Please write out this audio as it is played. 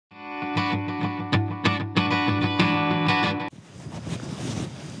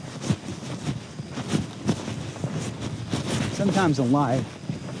Sometimes in life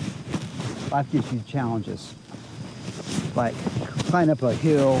gives you challenges, like climb up a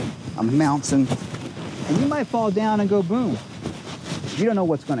hill, a mountain, and you might fall down and go boom. You don't know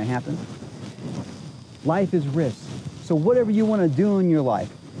what's going to happen. Life is risk. So whatever you want to do in your life,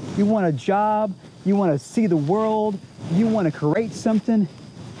 you want a job, you want to see the world, you want to create something,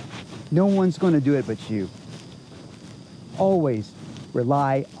 no one's going to do it but you. Always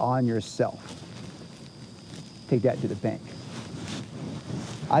rely on yourself. Take that to the bank.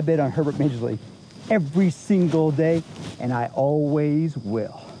 I bet on Herbert Midgley every single day, and I always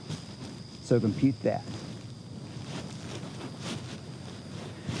will. So compute that.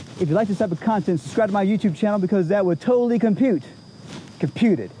 If you like this type of content, subscribe to my YouTube channel because that would totally compute.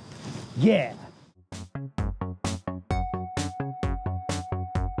 Computed. Yeah.